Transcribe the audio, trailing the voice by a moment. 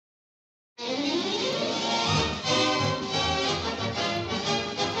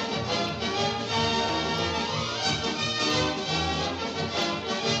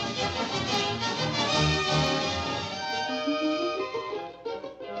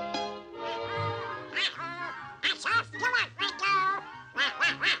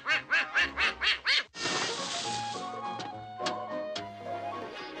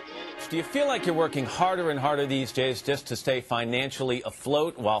Do you feel like you're working harder and harder these days just to stay financially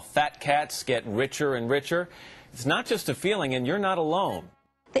afloat while fat cats get richer and richer? It's not just a feeling, and you're not alone.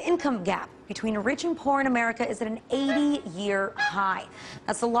 The income gap between rich and poor in America is at an 80-year high.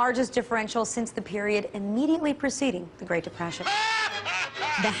 That's the largest differential since the period immediately preceding the Great Depression.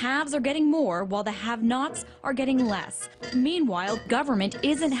 The haves are getting more, while the have-nots are getting less. Meanwhile, government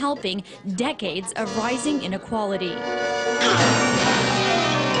isn't helping decades of rising inequality.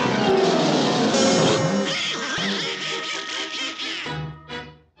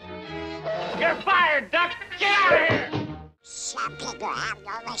 You're fired, Duck! Get out of here! Some people have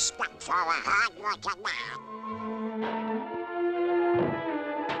no respect for a hard-working man.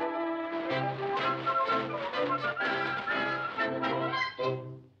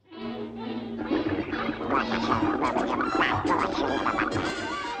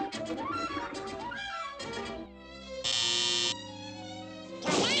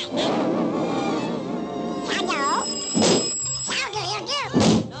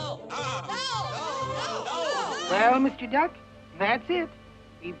 Well, Mr. Duck, that's it.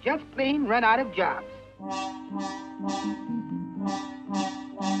 We've just plain run out of jobs.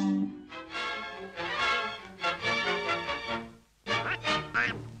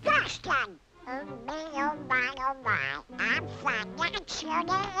 I'm Boston. Oh my, I'm financially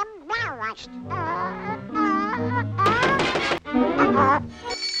embarrassed.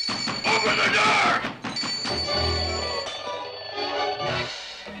 Open the door!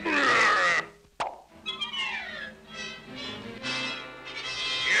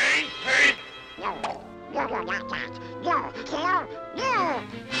 You ain't paid. No, not that. No,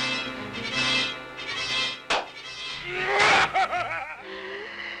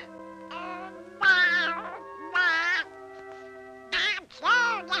 I'm so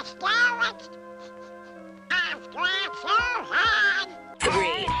discouraged. I've tried so hard. 3,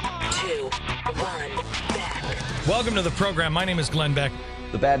 2, 1, back. Welcome to the program. My name is Glenn Beck.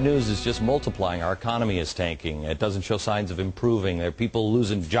 The bad news is just multiplying. Our economy is tanking. It doesn't show signs of improving. There are people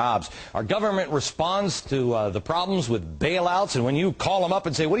losing jobs. Our government responds to the problems with bailouts, and when you call them up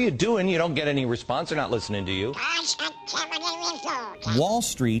and say, what are you doing, you don't get any response. They're not listening to you. Wall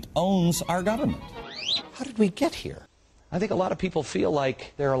Street owns our government. How did we get here? I think a lot of people feel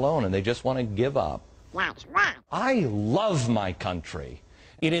like they're alone and they just want to give up. That's right. I love my country.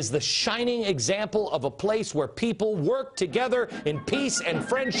 It is the shining example of a place where people work together in peace and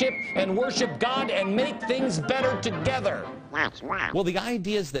friendship and worship God and make things better together. That's right. Well, the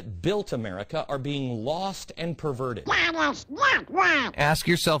ideas that built America are being lost and perverted. That is not right. Ask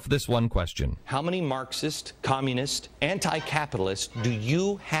yourself this one question. How many Marxist, communist, anti-capitalists do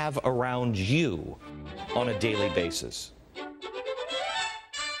you have around you on a daily basis?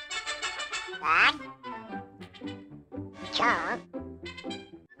 One, two,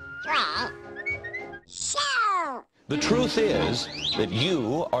 three. So. The truth is that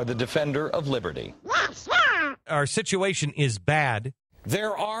you are the defender of liberty. Yes, sir. Our situation is bad.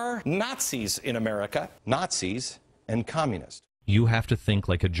 There are Nazis in America, Nazis and communists. You have to think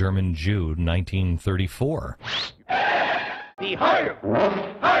like a German Jew, 1934. Be higher!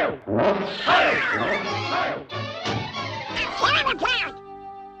 Higher! Higher! Higher!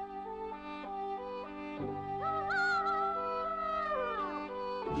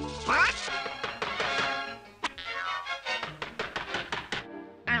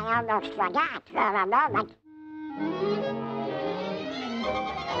 I almost forgot for a moment.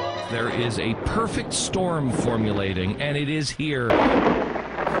 There is a perfect storm formulating, and it is here.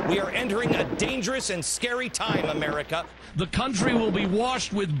 We are entering a dangerous and scary time, America. The country will be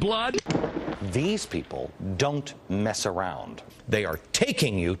washed with blood. These people don't mess around. They are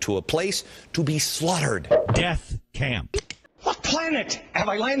taking you to a place to be slaughtered. Death camp. What planet have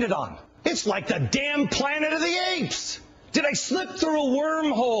I landed on? It's like the damn Planet of the Apes. Did I slip through a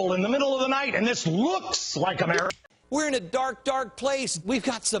wormhole in the middle of the night and this looks like America? We're in a dark, dark place. We've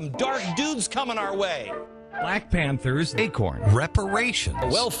got some dark dudes coming our way. Black Panthers, Acorn, reparations,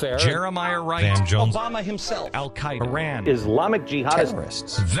 Welfare, Jeremiah Wright, Van Jones, Obama himself, Al-Qaeda, Iran, Islamic jihadists,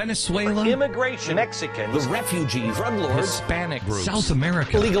 terrorists, Venezuela, immigration, Mexicans, the refugees, drug lords, Hispanic groups, South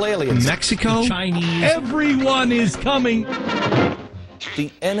America, illegal aliens, Mexico, Chinese. Everyone is coming.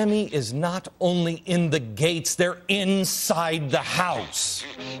 The enemy is not only in the gates, they're inside the house.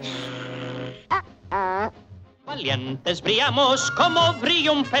 Valientes brillamos como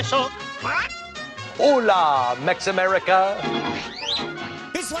brilla un peso. Hola, Mex-America.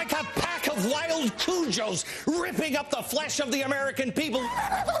 It's like a pack of wild cujos ripping up the flesh of the American people.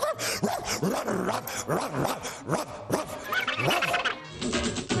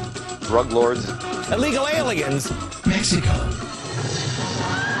 Drug lords, illegal aliens, Mexico.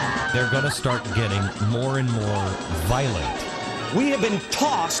 they're going to start getting more and more violent. We have been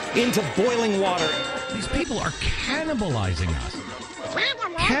tossed into boiling water. These people are cannibalizing us.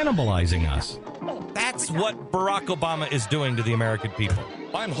 Cannibalizing us. That's what Barack Obama is doing to the American people.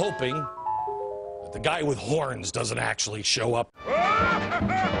 I'm hoping that the guy with horns doesn't actually show up.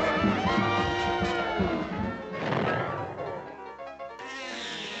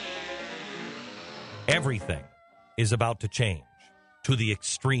 Everything is about to change to the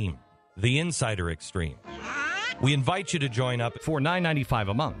extreme, the insider extreme. We invite you to join up For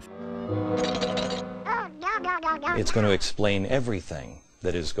 $9.95 a month. It's going to explain everything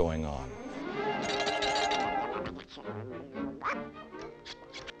that is going on.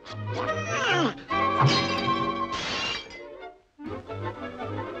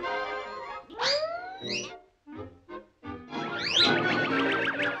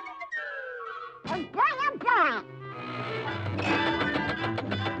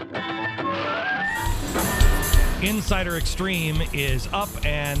 Insider Extreme is up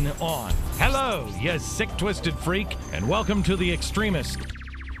and on. Hello, you sick, twisted freak, and welcome to The Extremist.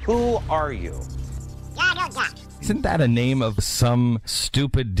 Who are you? Isn't that a name of some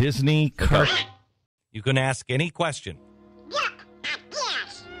stupid Disney cartoon? You can ask any question.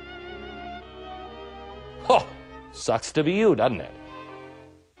 Oh, sucks to be you, doesn't it?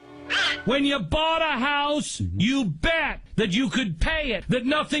 When you bought a house, you bet that you could pay it, that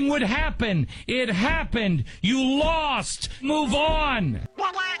nothing would happen. It happened. You lost. Move on.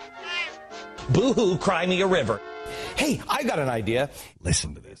 Boo-hoo, cry me a river. Hey, I got an idea.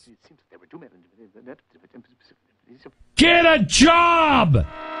 Listen to this. Get a job!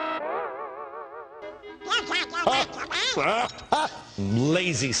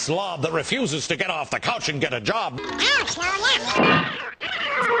 Lazy slob that refuses to get off the couch and get a job.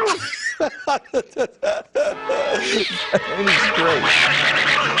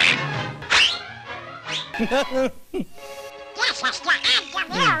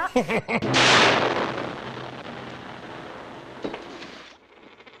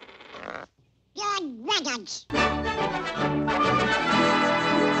 Good riddance.